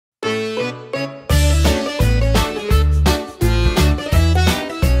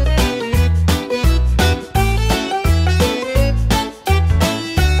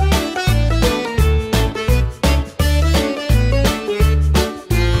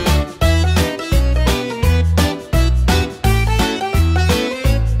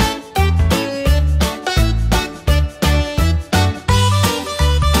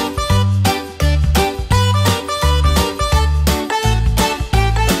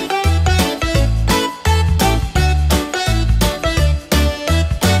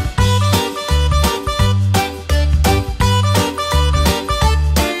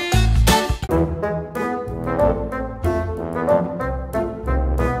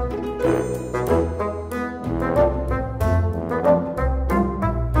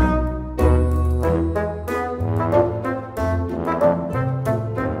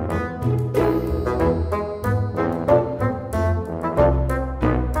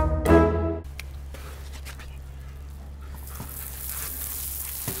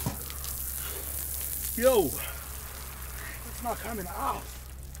Yo, it's not coming off.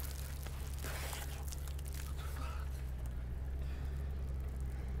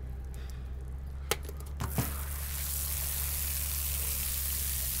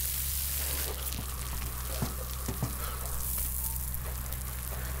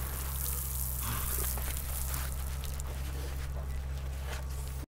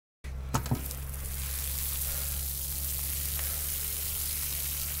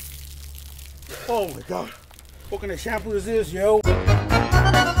 Oh my God, what kind of shampoo is this, yo?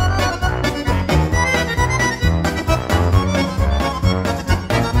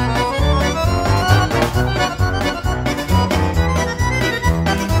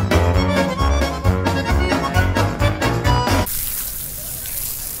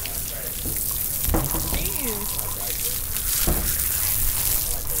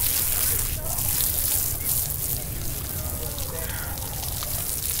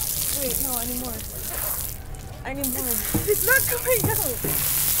 Wait, no, I need more. I need more. It's not coming out.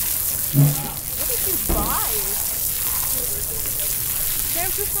 What did you buy?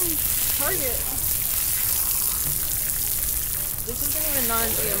 Shampoo from Target. This isn't even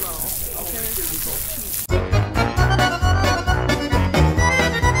non-GMO. Okay.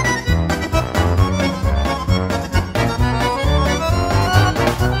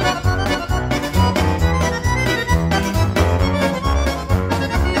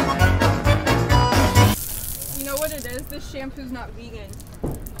 This shampoo's not vegan.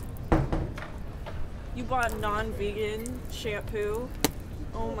 You bought non-vegan shampoo?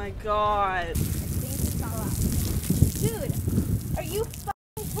 Oh my God. Dude, are you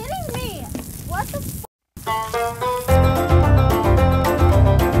fucking kidding me? What the f?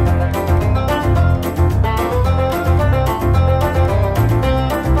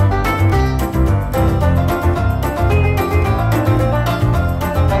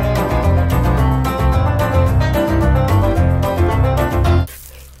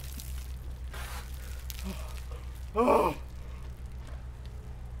 Oh.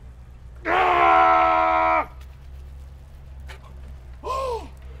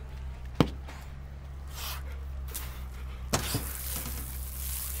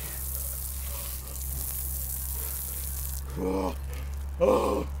 Oh.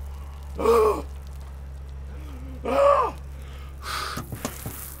 Oh. Oh. Oh.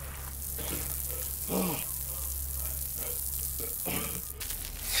 Oh.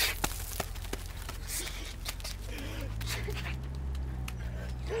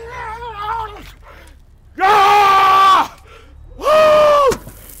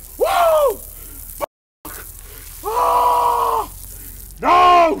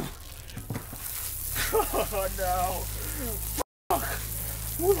 No! Oh no! Fuck!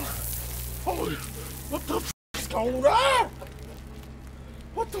 Oh, what the f is going on?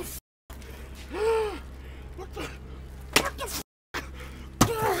 What the f? What the f?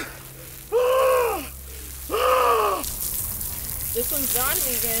 This one's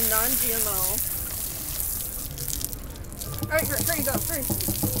non-vegan, non-GMO. Alright, here you go, hurry.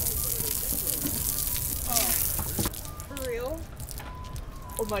 Oh. For real?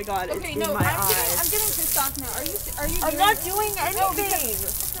 Oh my God, it's Okay, in no, my I'm eyes. getting pissed off now. Are you I'm not doing anything!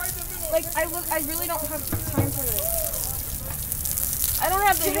 Like, I really don't have time for this. I don't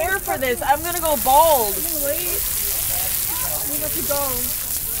have the hair for this. I'm gonna go bald. Wait. We have to go.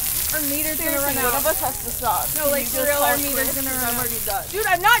 Our meter's gonna run Seriously, one out. of us has to stop. No, like, for real, our meter's gonna run I'm out. already done. Dude,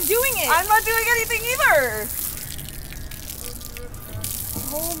 I'm not doing it! I'm not doing anything either!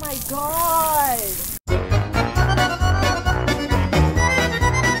 Oh my God!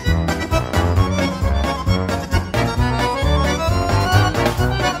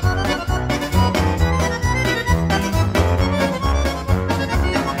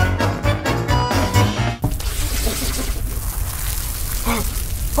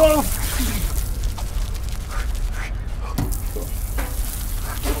 Oh!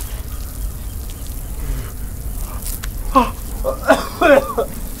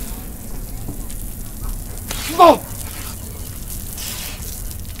 No!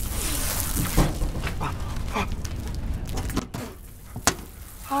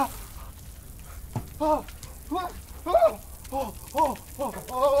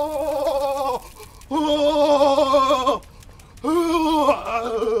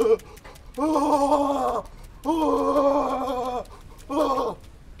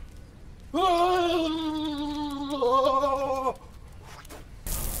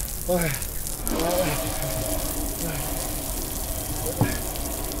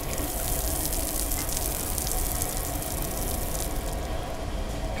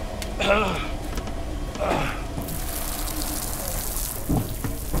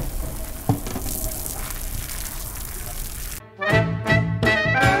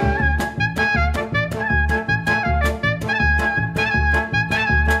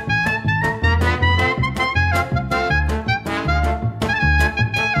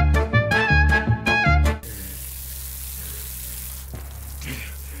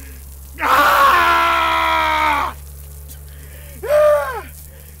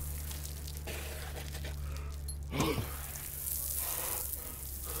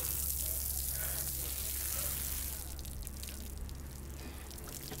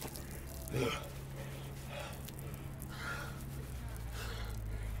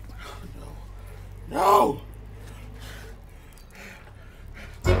 No!